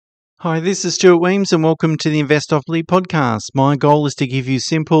Hi, this is Stuart Weems and welcome to the Investopoly podcast. My goal is to give you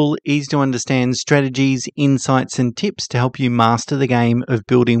simple, easy to understand strategies, insights and tips to help you master the game of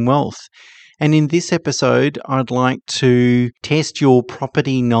building wealth. And in this episode, I'd like to test your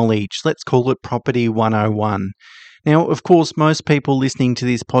property knowledge. Let's call it Property 101. Now, of course, most people listening to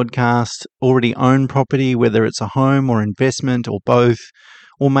this podcast already own property, whether it's a home or investment or both,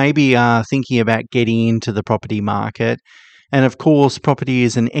 or maybe are thinking about getting into the property market. And of course, property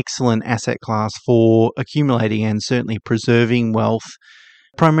is an excellent asset class for accumulating and certainly preserving wealth,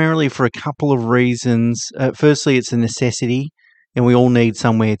 primarily for a couple of reasons. Firstly, it's a necessity, and we all need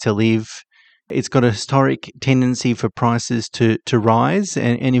somewhere to live. It's got a historic tendency for prices to rise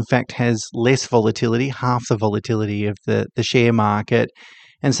and in fact has less volatility, half the volatility of the share market.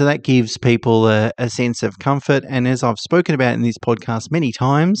 And so that gives people a sense of comfort. And as I've spoken about in this podcast many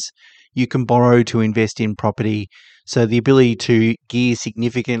times, you can borrow to invest in property. So the ability to gear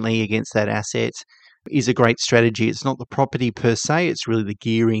significantly against that asset is a great strategy. It's not the property per se, it's really the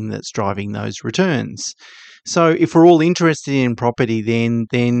gearing that's driving those returns. So if we're all interested in property,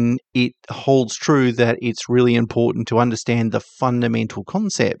 then it holds true that it's really important to understand the fundamental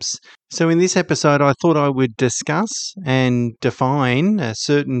concepts. So in this episode, I thought I would discuss and define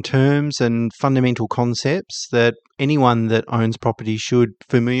certain terms and fundamental concepts that anyone that owns property should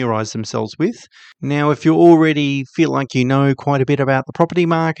familiarise themselves with. Now, if you already feel like you know quite a bit about the property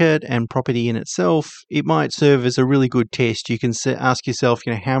market and property in itself, it might serve as a really good test. You can ask yourself,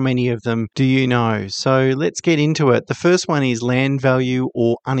 how many of them do you know? So let's get into it. The first one is land value,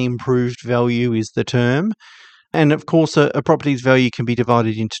 or unimproved value is the term. And of course, a property's value can be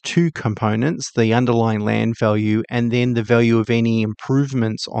divided into two components, the underlying land value and then the value of any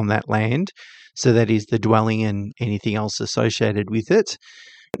improvements on that land. So that is the dwelling and anything else associated with it.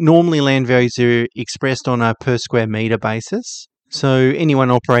 Normally, land values are expressed on a per square metre basis. So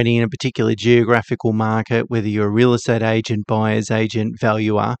anyone operating in a particular geographical market, whether you're a real estate agent, buyer's agent,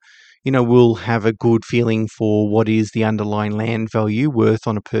 valuer, will have a good feeling for what is the underlying land value worth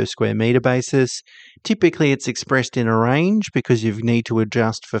on a per square metre basis. Typically, it's expressed in a range because you need to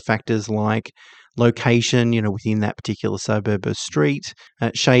adjust for factors like location, within that particular suburb or street,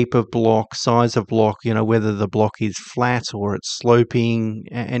 shape of block, size of block, whether the block is flat or it's sloping,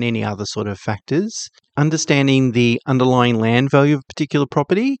 and any other sort of factors. Understanding the underlying land value of a particular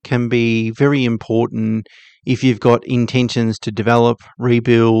property can be very important if you've got intentions to develop,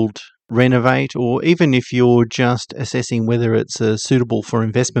 rebuild, renovate, or even if you're just assessing whether it's suitable for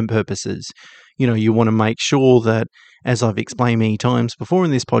investment purposes. You want to make sure that, as I've explained many times before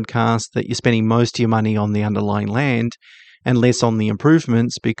in this podcast, that you're spending most of your money on the underlying land and less on the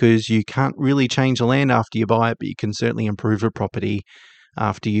improvements, because you can't really change the land after you buy it, but you can certainly improve a property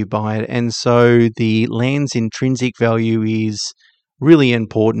after you buy it. And so the land's intrinsic value is really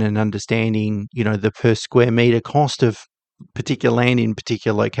important, in understanding, the per square metre cost of particular land in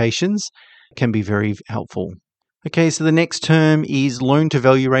particular locations can be very helpful. Okay, so the next term is loan to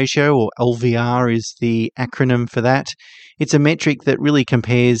value ratio, or LVR is the acronym for that. It's a metric that really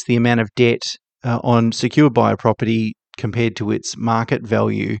compares the amount of debt secured by a property compared to its market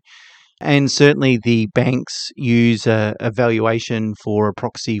value. And certainly the banks use a valuation for a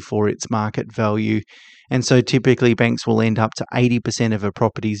proxy for its market value. And so typically banks will lend up to 80% of a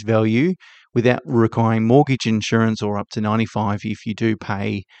property's value without requiring mortgage insurance, or up to 95% if you do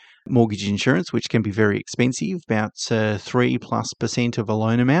pay mortgage insurance, which can be very expensive, about 3+% of a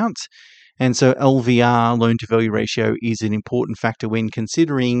loan amount. And so LVR, loan to value ratio, is an important factor when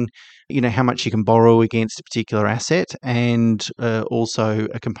considering, how much you can borrow against a particular asset, and also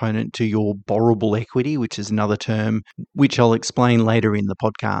a component to your borrowable equity, which is another term which I'll explain later in the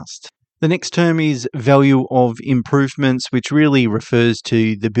podcast. The next term is value of improvements, which really refers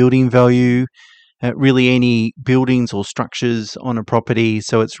to the building value, really any buildings or structures on a property.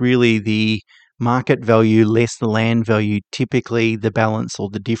 So it's really the market value less the land value. Typically, the balance, or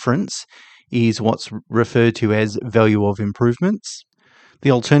the difference, is what's referred to as value of improvements.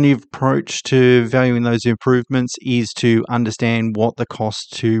 The alternative approach to valuing those improvements is to understand what the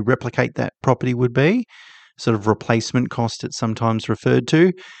cost to replicate that property would be, sort of replacement cost it's sometimes referred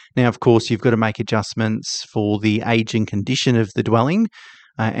to. Now, of course, you've got to make adjustments for the age and condition of the dwelling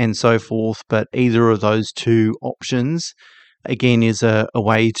and so forth, but either of those two options, again, is a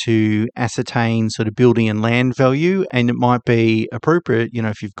way to ascertain sort of building and land value. And it might be appropriate,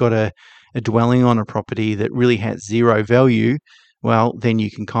 if you've got a dwelling on a property that really has zero value, well, then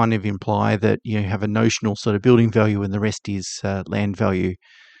you can kind of imply that you have a notional sort of building value and the rest is land value.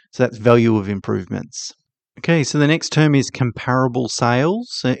 So that's value of improvements. Okay, so the next term is comparable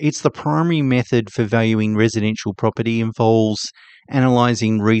sales. It's the primary method for valuing residential property, involves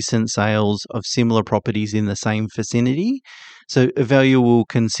analysing recent sales of similar properties in the same vicinity. So a valuer will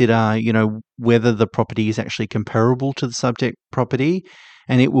consider, whether the property is actually comparable to the subject property,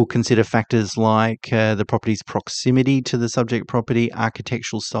 and it will consider factors like the property's proximity to the subject property,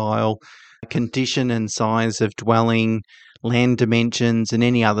 architectural style, condition and size of dwelling, land dimensions, and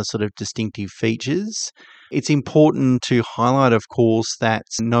any other sort of distinctive features. It's important to highlight, of course, that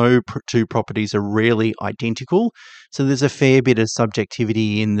no two properties are rarely identical. So there's a fair bit of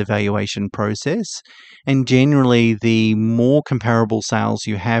subjectivity in the valuation process. And generally, the more comparable sales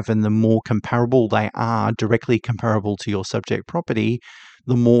you have and the more comparable they are, directly comparable to your subject property,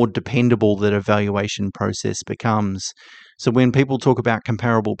 the more dependable that a valuation process becomes. So when people talk about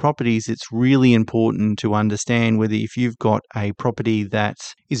comparable properties, it's really important to understand whether if you've got a property that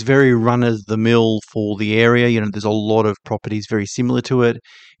is very run-of-the-mill for the area, there's a lot of properties very similar to it,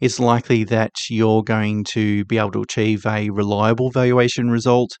 it's likely that you're going to be able to achieve a reliable valuation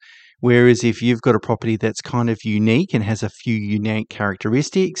result. Whereas if you've got a property that's kind of unique and has a few unique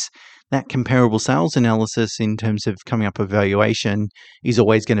characteristics, that comparable sales analysis in terms of coming up with valuation is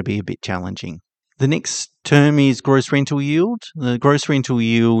always going to be a bit challenging. The next term is gross rental yield. The gross rental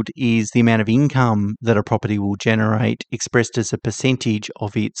yield is the amount of income that a property will generate expressed as a percentage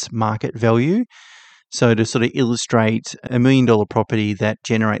of its market value. So to sort of illustrate, $1 million property that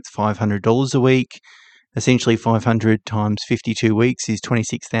generates $500 a week, essentially 500 times 52 weeks is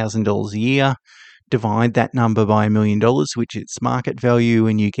 $26,000 a year. Divide that number by $1 million, which is its market value,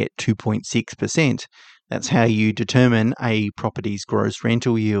 and you get 2.6%. That's how you determine a property's gross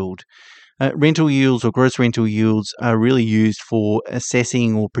rental yield. Rental yields or gross rental yields are really used for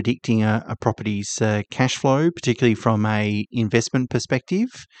assessing or predicting a property's cash flow, particularly from a investment perspective.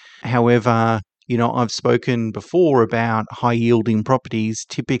 However, I've spoken before about high yielding properties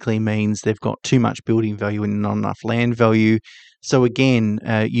typically means they've got too much building value and not enough land value. So again,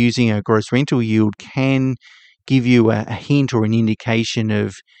 using a gross rental yield can give you a hint or an indication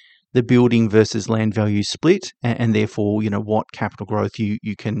of the building versus land value split, and therefore, what capital growth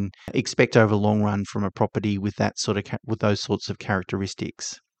you can expect over the long run from a property with that with those sorts of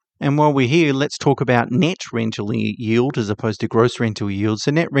characteristics. And while we're here, let's talk about net rental yield as opposed to gross rental yield.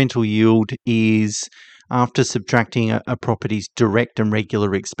 So net rental yield is after subtracting a property's direct and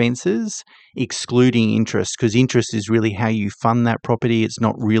regular expenses, excluding interest, because interest is really how you fund that property. It's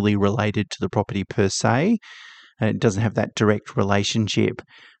not really related to the property per se. It doesn't have that direct relationship.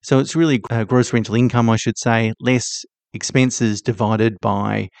 So it's really gross rental income, I should say, less expenses divided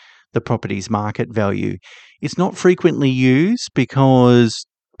by the property's market value. It's not frequently used because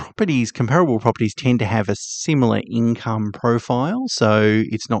comparable properties tend to have a similar income profile, so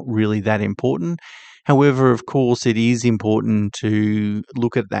it's not really that important. However, of course, it is important to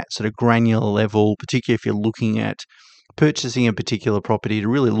look at that sort of granular level, particularly if you're looking at purchasing a particular property, to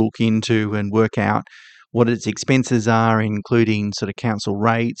really look into and work out what its expenses are, including sort of council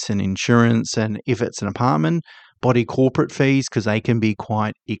rates and insurance, and if it's an apartment, body corporate fees, because they can be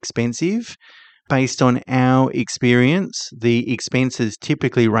quite expensive. Based on our experience, the expenses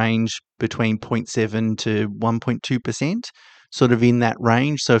typically range between 0.7 to 1.2%, sort of in that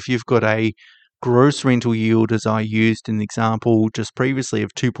range. So if you've got a gross rental yield, as I used in the example just previously,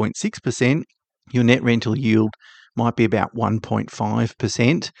 of 2.6%, your net rental yield might be about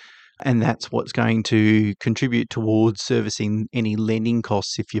 1.5%. And that's what's going to contribute towards servicing any lending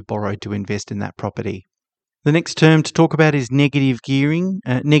costs if you've borrowed to invest in that property. The next term to talk about is negative gearing.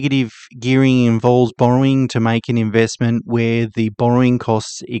 Negative gearing involves borrowing to make an investment where the borrowing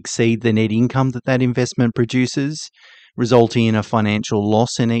costs exceed the net income that investment produces, resulting in a financial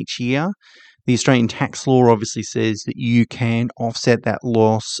loss in each year. The Australian tax law obviously says that you can offset that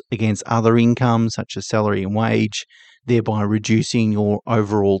loss against other income, such as salary and wage, thereby reducing your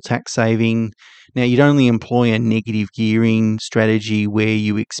overall tax saving. Now, you'd only employ a negative gearing strategy where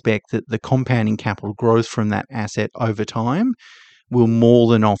you expect that the compounding capital growth from that asset over time will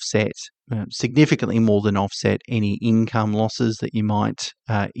significantly more than offset any income losses that you might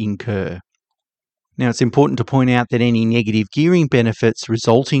incur. Now, it's important to point out that any negative gearing benefits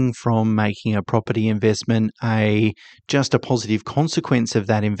resulting from making a property investment are just a positive consequence of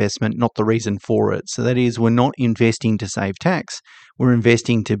that investment, not the reason for it. So that is, we're not investing to save tax, we're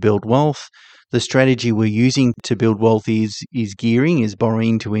investing to build wealth. The strategy we're using to build wealth is gearing, is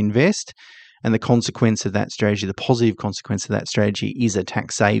borrowing to invest. And the consequence of that strategy, the positive consequence of that strategy, is a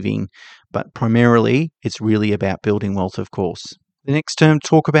tax saving. But primarily, it's really about building wealth, of course. The next term to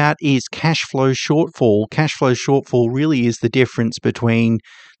talk about is cash flow shortfall. Cash flow shortfall really is the difference between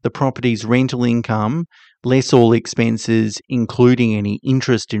the property's rental income less all expenses, including any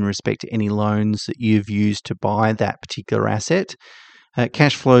interest in respect to any loans that you've used to buy that particular asset.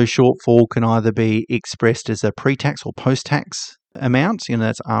 Cash flow shortfall can either be expressed as a pre-tax or post-tax amount.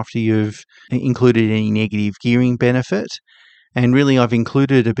 That's after you've included any negative gearing benefit. And really, I've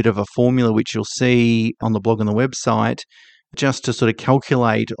included a bit of a formula which you'll see on the blog on the website, just to sort of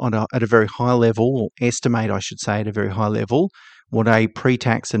calculate at a very high level, or estimate, I should say, at a very high level, what a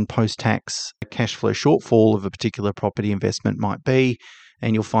pre-tax and post-tax cash flow shortfall of a particular property investment might be.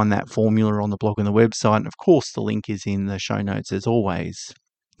 And you'll find that formula on the blog on the website. And of course, the link is in the show notes as always.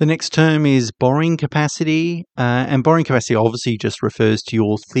 The next term is borrowing capacity. And borrowing capacity obviously just refers to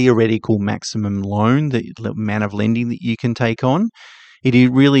your theoretical maximum loan, the amount of lending that you can take on.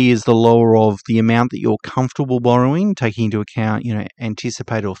 It really is the lower of the amount that you're comfortable borrowing, taking into account,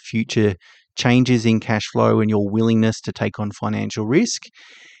 anticipated or future changes in cash flow and your willingness to take on financial risk,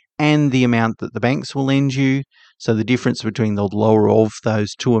 and the amount that the banks will lend you. So the difference between the lower of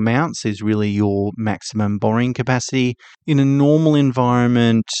those two amounts is really your maximum borrowing capacity. In a normal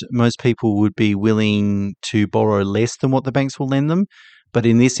environment, most people would be willing to borrow less than what the banks will lend them. But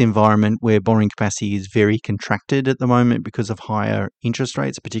in this environment where borrowing capacity is very contracted at the moment because of higher interest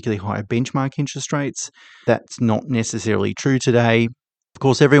rates, particularly higher benchmark interest rates, that's not necessarily true today. Of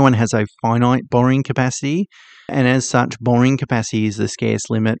course, everyone has a finite borrowing capacity, and as such, borrowing capacity is the scarce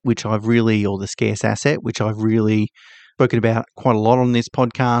limit, or the scarce asset, which I've really spoken about quite a lot on this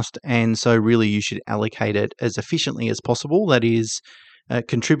podcast. And so really you should allocate it as efficiently as possible. That is,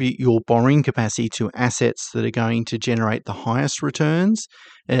 contribute your borrowing capacity to assets that are going to generate the highest returns.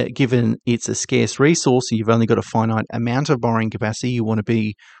 Given it's a scarce resource and you've only got a finite amount of borrowing capacity, you want to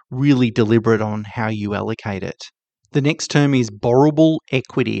be really deliberate on how you allocate it. The next term is borrowable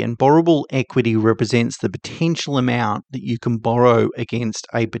equity, and borrowable equity represents the potential amount that you can borrow against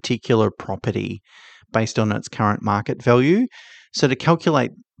a particular property based on its current market value. So to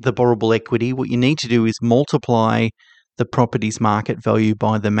calculate the borrowable equity, what you need to do is multiply the property's market value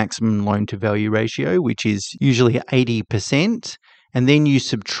by the maximum loan to value ratio, which is usually 80%, and then you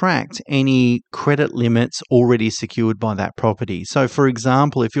subtract any credit limits already secured by that property. So for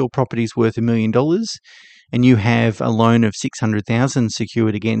example, if your property is worth $1 million and you have a loan of $600,000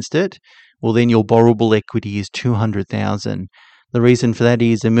 secured against it, well then your borrowable equity is $200,000. The reason for that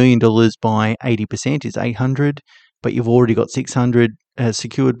is $1 million by 80% is 800, but you've already got 600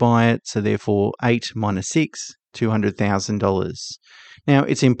 secured by it, so therefore 8 minus 6, $200,000. Now,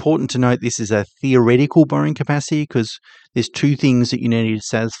 it's important to note this is a theoretical borrowing capacity because there's two things that you need to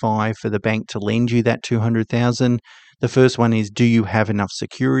satisfy for the bank to lend you that $200,000. The first one is, do you have enough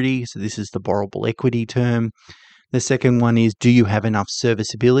security? So this is the borrowable equity term. The second one is, do you have enough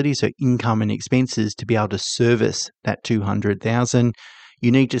serviceability, so income and expenses, to be able to service that $200,000?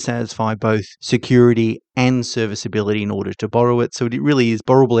 You need to satisfy both security and serviceability in order to borrow it. So it really is,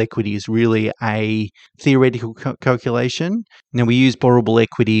 borrowable equity is really a theoretical calculation. Now, we use borrowable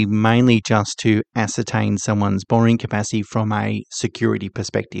equity mainly just to ascertain someone's borrowing capacity from a security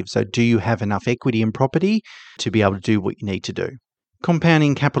perspective. So do you have enough equity in property to be able to do what you need to do?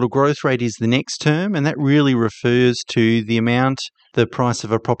 Compounding capital growth rate is the next term, and that really refers to the amount the price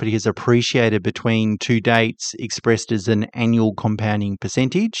of a property has appreciated between two dates, expressed as an annual compounding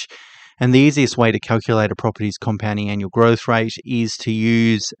percentage. And the easiest way to calculate a property's compounding annual growth rate is to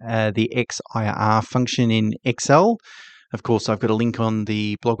use the XIRR function in Excel. Of course, I've got a link on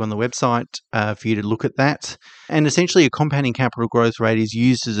the blog on the website for you to look at that. And essentially, a compounding capital growth rate is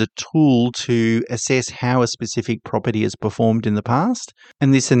used as a tool to assess how a specific property has performed in the past.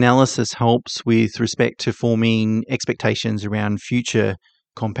 And this analysis helps with respect to forming expectations around future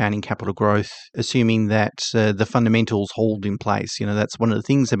compounding capital growth, assuming that the fundamentals hold in place. That's one of the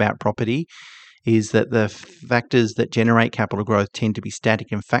things about property, is that the factors that generate capital growth tend to be static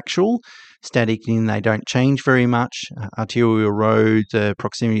and factual. Static in they don't change very much. Arterial roads,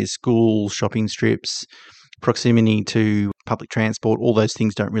 proximity to schools, shopping strips, proximity to public transport, all those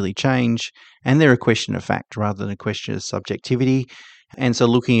things don't really change. And they're a question of fact rather than a question of subjectivity. And so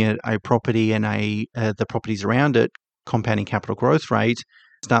looking at a property and the properties around it, compounding capital growth rate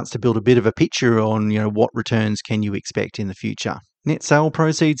starts to build a bit of a picture on what returns can you expect in the future. Net sale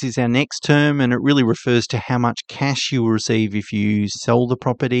proceeds is our next term, and it really refers to how much cash you will receive if you sell the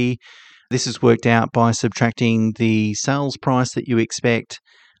property. This is worked out by subtracting the sales price that you expect,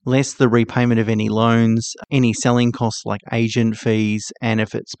 less the repayment of any loans, any selling costs like agent fees, and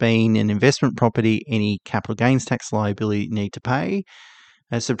if it's been an investment property, any capital gains tax liability you need to pay.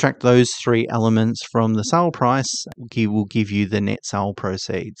 Subtract those three elements from the sale price will give you the net sale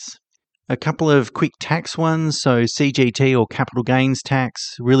proceeds. A couple of quick tax ones. So CGT, or capital gains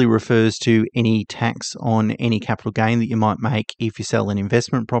tax, really refers to any tax on any capital gain that you might make if you sell an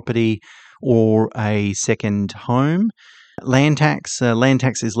investment property or a second home. Land tax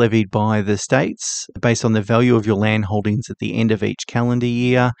is levied by the states based on the value of your land holdings at the end of each calendar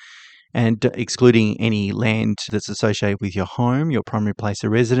year, and excluding any land that's associated with your home, your primary place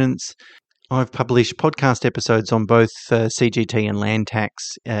of residence. I've published podcast episodes on both CGT and land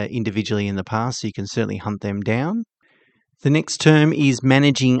tax individually in the past, so you can certainly hunt them down. The next term is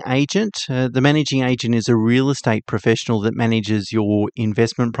managing agent. The managing agent is a real estate professional that manages your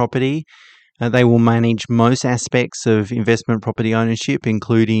investment property. They will manage most aspects of investment property ownership,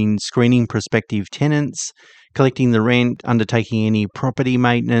 including screening prospective tenants, collecting the rent, undertaking any property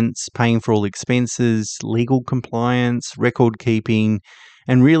maintenance, paying for all expenses, legal compliance, record keeping,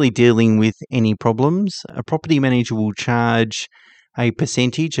 and really dealing with any problems. A property manager will charge a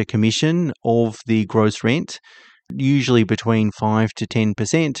percentage, a commission, of the gross rent, usually between 5 to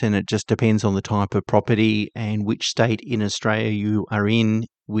 10%, and it just depends on the type of property and which state in Australia you are in,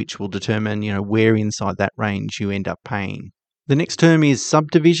 which will determine, where inside that range you end up paying. The next term is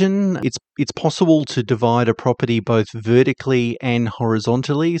subdivision. It's possible to divide a property both vertically and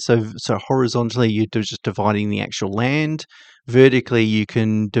horizontally. So horizontally, you're just dividing the actual land. Vertically, you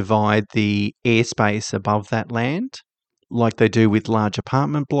can divide the airspace above that land, like they do with large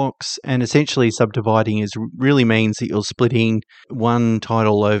apartment blocks. And essentially, subdividing really means that you're splitting one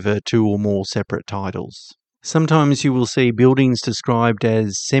title over two or more separate titles. Sometimes you will see buildings described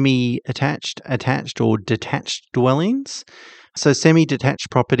as semi-attached, attached, or detached dwellings. So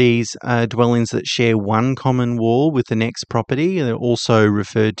semi-detached properties are dwellings that share one common wall with the next property. They're also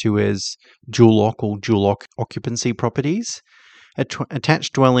referred to as dual-lock or dual-lock occupancy properties.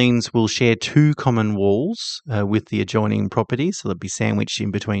 Attached dwellings will share two common walls with the adjoining properties, so they'll be sandwiched in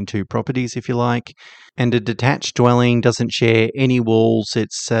between two properties, if you like. And a detached dwelling doesn't share any walls.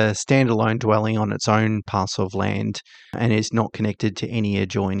 It's a standalone dwelling on its own parcel of land and is not connected to any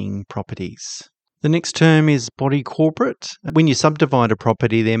adjoining properties. The next term is body corporate. When you subdivide a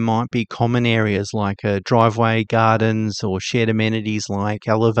property, there might be common areas like a driveway, gardens, or shared amenities like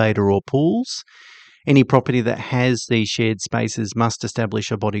elevator or pools. Any property that has these shared spaces must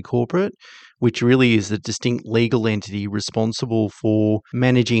establish a body corporate, which really is the distinct legal entity responsible for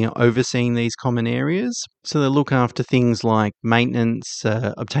managing and overseeing these common areas. So they look after things like maintenance,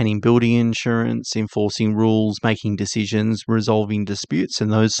 obtaining building insurance, enforcing rules, making decisions, resolving disputes,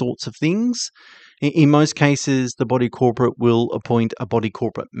 and those sorts of things. In most cases, the body corporate will appoint a body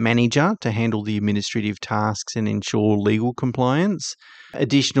corporate manager to handle the administrative tasks and ensure legal compliance. A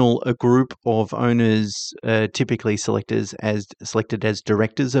group of owners typically selected as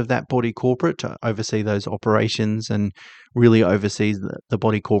directors of that body corporate to oversee those operations and really oversee the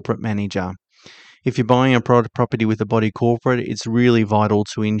body corporate manager. If you're buying a property with a body corporate, it's really vital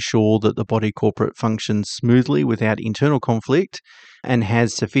to ensure that the body corporate functions smoothly without internal conflict and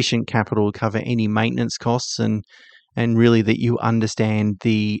has sufficient capital to cover any maintenance costs, and really that you understand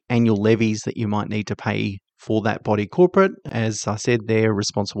the annual levies that you might need to pay for that body corporate. As I said, they're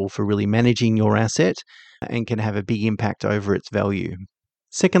responsible for really managing your asset and can have a big impact over its value.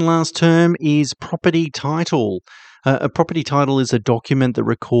 Second last term is property title. A property title is a document that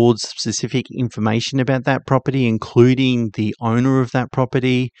records specific information about that property, including the owner of that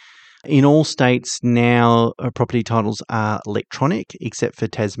property. In all states now, property titles are electronic, except for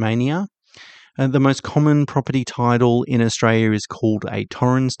Tasmania. The most common property title in Australia is called a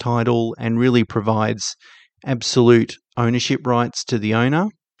Torrens title and really provides absolute ownership rights to the owner.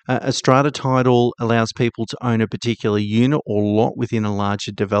 A strata title allows people to own a particular unit or lot within a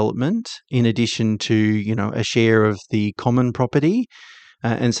larger development, in addition to, a share of the common property.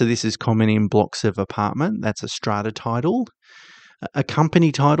 And so this is common in blocks of apartment. That's a strata title. A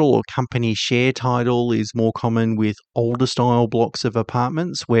company title or company share title is more common with older style blocks of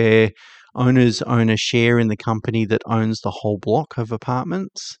apartments where owners own a share in the company that owns the whole block of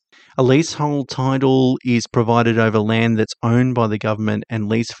apartments. A leasehold title is provided over land that's owned by the government and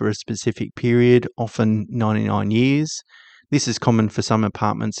leased for a specific period, often 99 years. This is common for some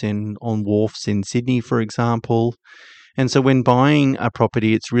apartments on wharfs in Sydney, for example. And so when buying a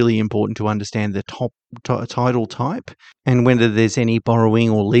property, it's really important to understand the title type and whether there's any borrowing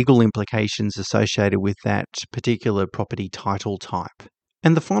or legal implications associated with that particular property title type.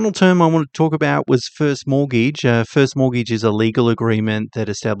 And the final term I want to talk about was first mortgage. First mortgage is a legal agreement that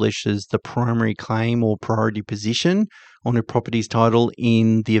establishes the primary claim or priority position on a property's title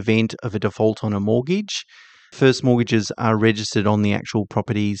in the event of a default on a mortgage. First mortgages are registered on the actual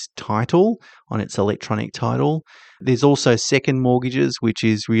property's title, on its electronic title. There's also second mortgages, which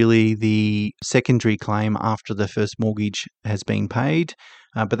is really the secondary claim after the first mortgage has been paid.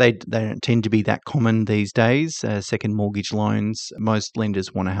 But they don't tend to be that common these days. Second mortgage loans, most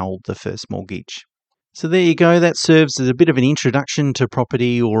lenders want to hold the first mortgage. So there you go. That serves as a bit of an introduction to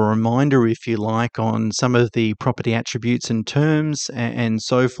property, or a reminder, if you like, on some of the property attributes and terms and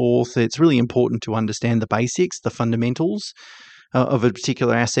so forth. It's really important to understand the basics, the fundamentals of a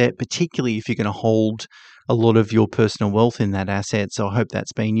particular asset, particularly if you're going to hold a lot of your personal wealth in that asset. So I hope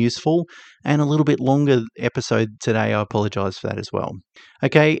that's been useful. And a little bit longer episode today. I apologise for that as well.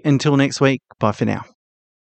 Okay, until next week. Bye for now.